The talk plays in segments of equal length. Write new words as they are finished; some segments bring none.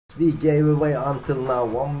We gave away until now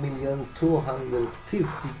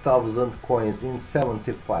 1,250,000 coins in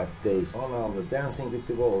 75 days. Ronaldo dancing with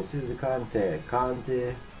the ball. This is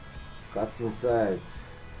Kante cuts inside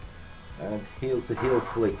and heel to heel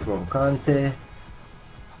flick from Kante.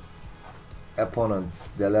 Opponent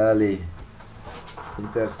Delali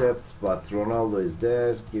intercepts, but Ronaldo is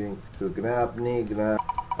there, giving to Gnabry.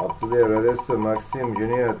 Up to there, Radesto, Maxim,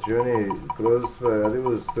 Junior, Johnny, Kroos,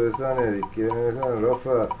 Adibus, Toysane,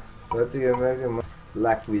 Rafa, Patrick.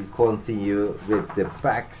 Luck will continue with the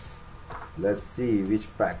packs. Let's see which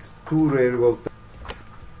packs. 2 rare gold.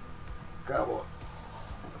 Come on.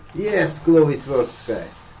 Yes, Glow, it worked,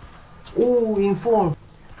 guys. Oh, inform.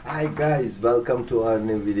 Hi guys, welcome to our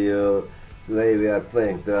new video. Today we are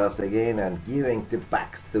playing drafts again and giving the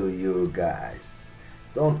packs to you guys.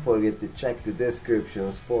 Don't forget to check the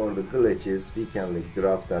descriptions for the glitches, weekend league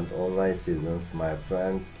draft and online seasons, my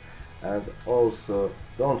friends. And also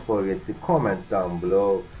don't forget to comment down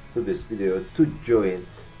below to this video to join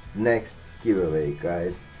next giveaway,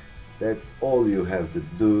 guys. That's all you have to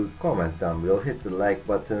do. Comment down below, hit the like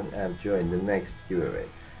button and join the next giveaway.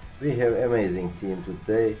 We have amazing team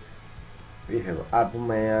today. We have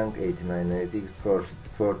Aubameyang 89-80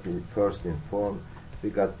 first in form. We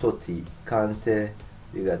got Totti Kante.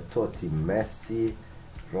 We got Totti Messi,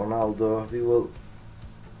 Ronaldo. We will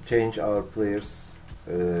change our players.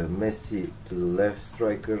 Messi to the left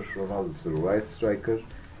striker, Ronaldo to the right striker,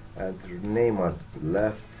 and Neymar to the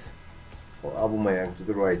left, or Aubameyang to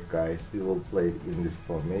the right, guys. We will play in this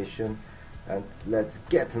formation, and let's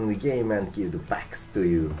get in the game and give the packs to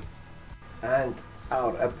you. And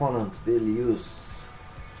our opponent will use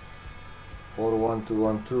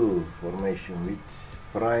 4-1-2-1-2 formation with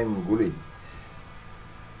Prime GLITH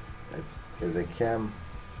as a cam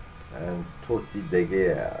and Totti De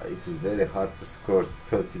Gea. It is very hard to score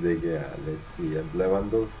Totti De Gea. Let's see. And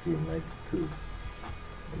Lewandowski 92.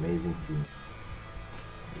 Amazing team.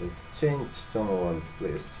 Let's change some of our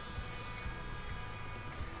players.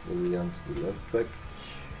 William to the left back,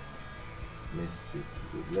 Messi to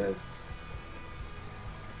the left,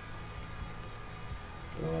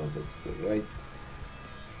 Ronaldo to the right,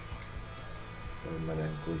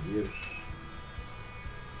 Marenko here.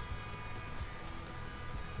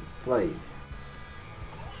 Let's play.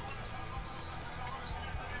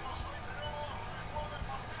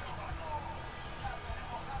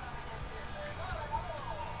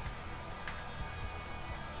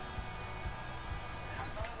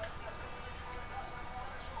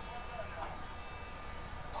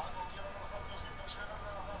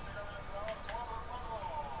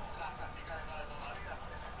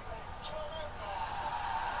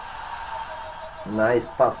 Nice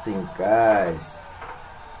passing, guys.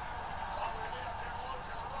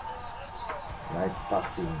 Nice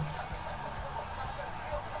passing.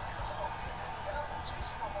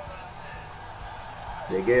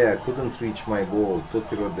 De Gea couldn't reach my ball.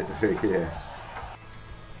 Totti De Gea.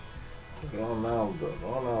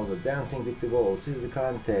 Ronaldo dancing with the ball. This is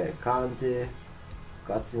Kante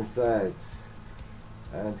cuts inside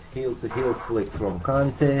and heel to heel flick from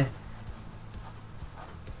Kante.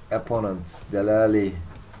 Opponent Delali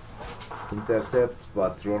intercepts,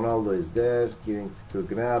 but Ronaldo is there, giving to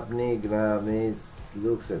Gnabry. Gnabry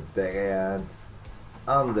looks at De Gea and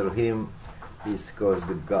under him he scores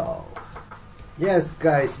the goal. Yes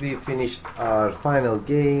guys, we finished our final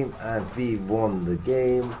game and we won the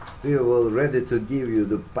game. We were ready to give you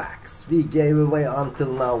the packs. We gave away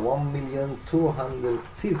until now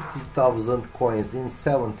 1,250,000 coins in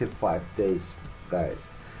 75 days,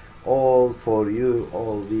 guys. All for you,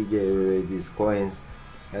 all we gave away these coins.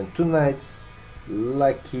 And tonight's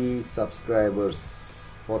lucky subscribers,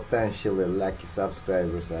 potentially lucky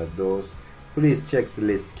subscribers are those. Please check the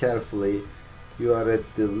list carefully. You are at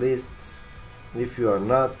the list. If you are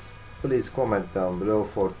not, please comment down below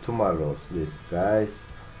for tomorrow's list, guys.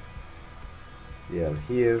 We are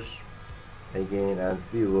here again and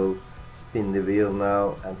we will spin the wheel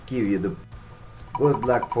now and give you the good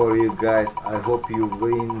luck for you guys. I hope you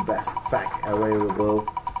win best pack available.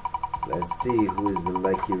 Let's see who is the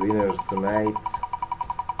lucky winner tonight.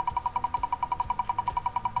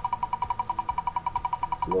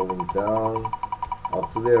 Slowing down.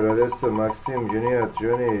 Up to there, Radesto, Maxim, Junior,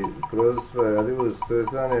 Johnny, Kroos, Adibus,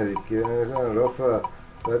 Toysane, Rafa,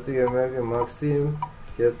 Patrick, Maxim,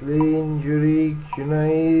 Kathleen, Jurik,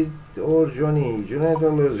 Junaid or Johnny. Junaid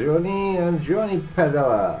or Johnny and Johnny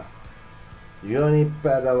Padala. Johnny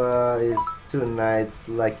Padala is tonight's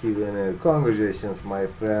lucky winner. Congratulations, my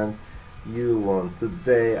friend. You won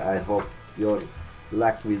today. I hope your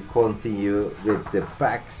luck will continue with the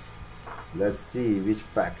packs. Let's see which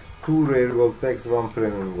packs. 2 rare gold packs, 1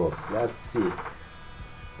 premium gold. Let's see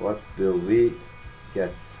what will we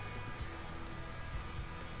get.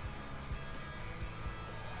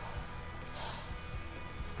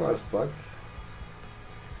 First pack.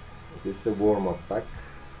 This is a warm-up pack.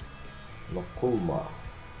 Nokulma.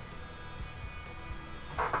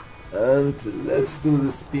 And let's do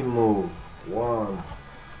the spin move. 1,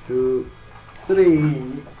 2,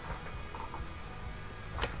 3.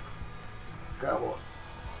 Come on.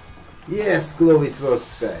 Yes, glow, it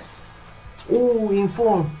worked, guys. Oh,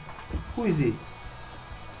 inform. Who is he?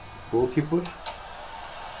 Goalkeeper?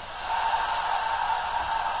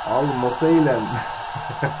 Al Moseilem.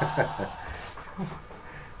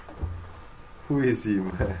 Who is he,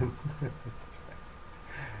 man?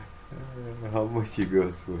 How much he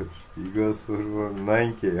goes for? He goes for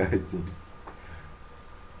 9k, I think.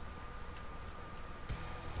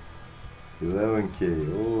 11k.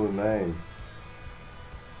 Oh, nice.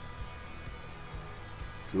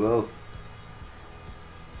 12.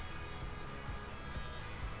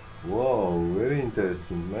 Wow, very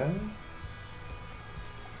interesting, man.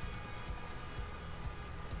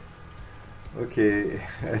 Okay,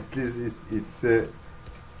 at least it's a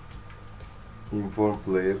informed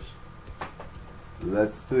player.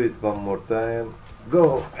 Let's do it one more time.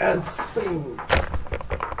 Go and spin.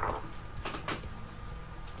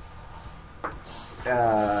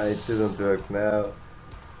 Ah, it didn't work now.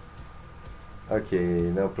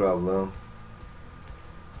 Okay, no problem.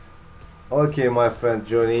 Okay, my friend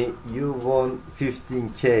Johnny, you won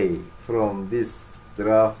 15k from this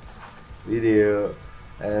draft video,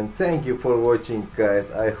 and thank you for watching,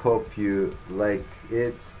 guys. I hope you like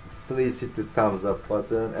it. Please hit the thumbs up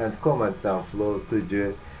button and comment down below to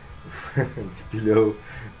join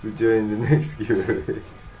the next giveaway.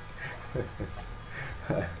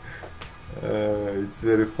 It's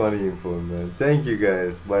very funny info, man. Thank you,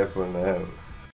 guys. Bye for now.